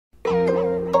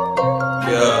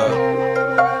Yeah.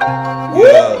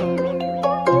 Yeah.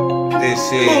 This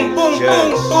is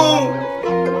just a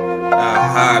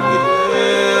hobby.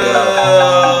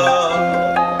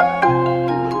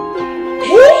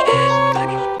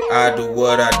 I do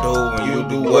what I do and you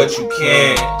do what you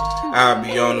can. I'll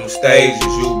be on them stages,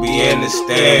 you be in the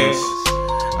stands.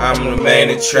 I'm the main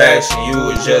attraction, you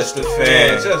is just a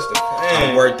fan.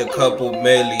 I'm worth a couple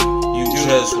milli, you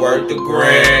just worth the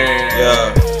grand.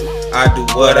 Yeah, I do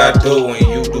what I do and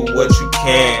you do what you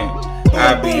can.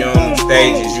 I be on them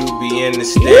stages, you be in the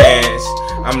stands.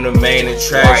 I'm the main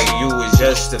attraction, you is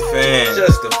just a fan.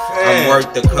 I'm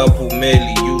worth a couple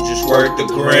milli, you just worth the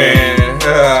grand.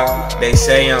 They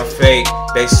say I'm fake,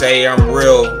 they say I'm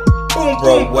real.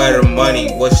 Bro, where the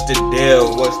money? What's the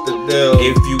deal?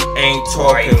 If you ain't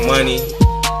talking money,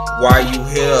 why you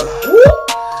here?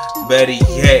 Better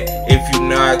yet, if you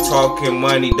not talking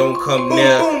money, don't come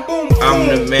near. I'm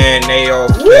the man they all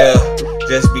fear,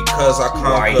 just because I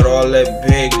conquered all that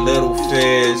big little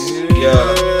fears.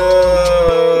 Yeah.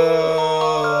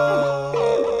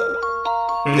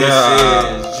 This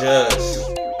is just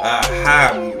a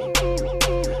hobby.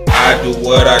 I do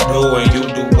what I do and you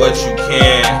do what you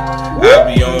can.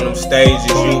 I be on them stages,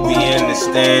 you be in the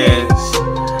stands.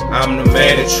 I'm the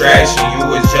main attraction, you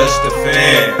is just a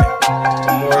fan.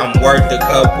 I'm worth a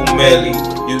couple milli,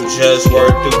 you just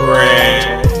worth the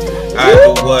grand. I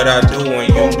do what I do and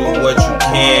you do what you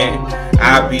can.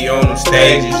 I be on them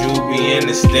stages, you be in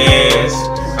the stands.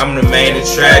 I'm the main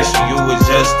attraction, you is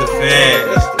just a fan.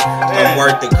 I'm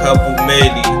worth a couple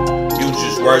milli, you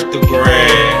just worth the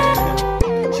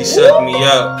grand. She sucked me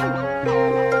up,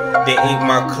 then eat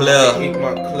my club.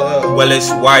 Well, it's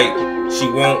white, she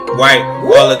won't white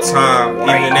all the time.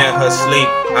 Even in her sleep,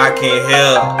 I can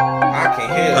hear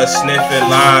her sniffing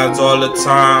lines all the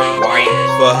time.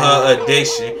 For her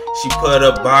addiction, she put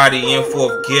her body in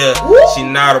fourth gear. She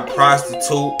not a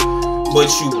prostitute, but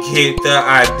you get the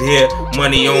idea.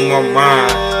 Money on my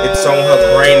mind, it's on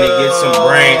her brain. To get some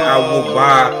brain, I will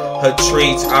buy her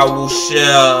treats, I will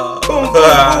share.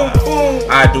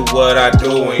 I do what I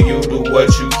do and you do what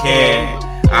you can.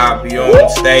 I'll be on them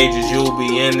stages, you'll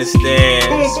be in the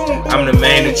stands. I'm the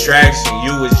main attraction,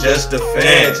 you is just a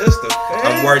fan.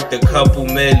 I'm worth a couple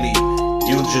milli,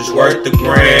 you just worth the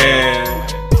grand.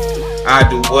 I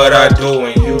do what I do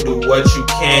and you do what you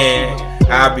can.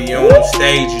 I'll be on them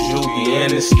stages, you be in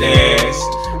the stands.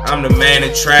 I'm the main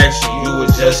attraction, you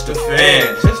is just a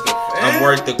fan. I'm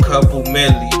worth a couple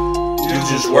milli, you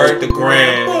just worth the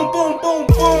grand.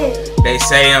 They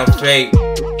say I'm fake,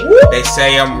 they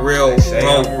say I'm real.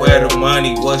 Bro, where the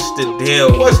money? What's the deal?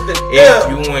 If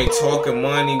you ain't talking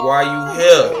money, why you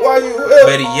here?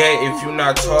 Better yet, if you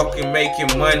not talking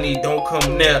making money, don't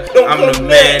come near. I'm the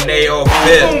man they all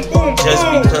fear, just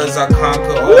because I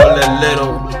conquer all the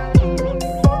little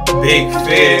big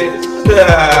fears.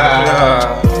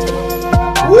 Yeah.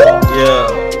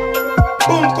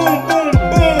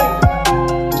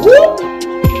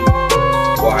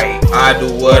 I do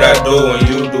what I do and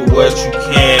you do what you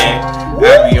can.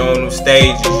 I be on them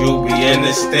stages, you be in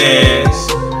the stands.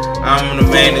 I'm the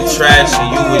main attraction,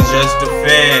 you is just a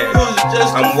fan.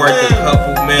 I'm worth a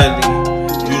couple milli,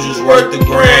 you just worth the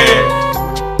grand.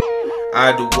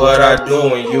 I do what I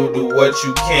do and you do what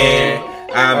you can.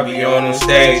 I be on them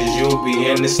stages, you be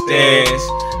in the stands.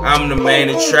 I'm the main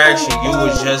attraction, you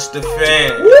is just a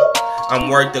fan. I'm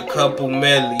worth a couple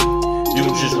milli, you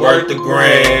just worth the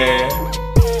grand.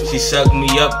 She sucked me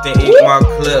up, then eat my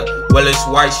clip. Well, it's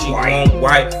white, she won't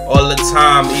white all the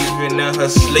time. Even in her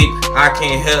sleep, I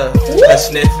can hear her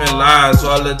sniffing lines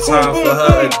all the time. For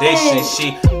her addiction,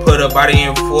 she put her body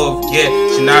in fourth gear.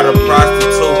 She not a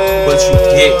prostitute, but you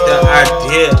get the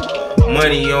idea.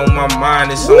 Money on my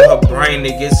mind, it's on her brain. To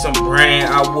get some brain,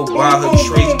 I will buy her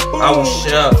treats, I will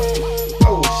share.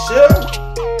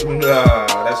 Nah,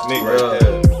 that's me right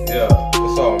there. Yeah,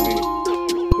 that's all me.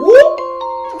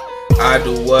 I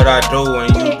do what I do and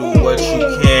you do what you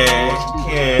can.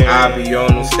 I be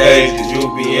on them stages, you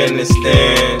be in the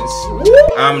stands.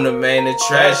 I'm the main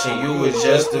attraction, you is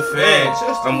just a fan.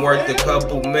 I'm worth a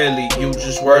couple milli, you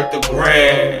just worth the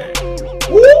grand.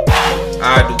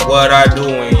 I do what I do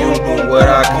and you do what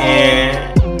I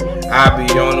can. I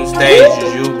be on them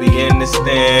stages, you be in the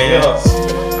stands.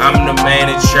 I'm the main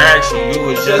attraction,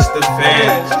 you is just a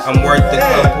fan. I'm worth a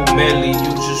couple milli,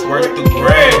 you just worth the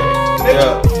grand.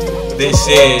 Yeah. This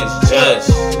is just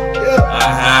a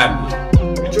hobby.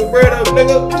 Get your bread up,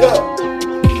 nigga. Yeah.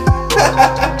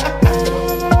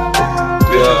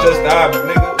 This is just a hobby,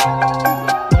 nigga.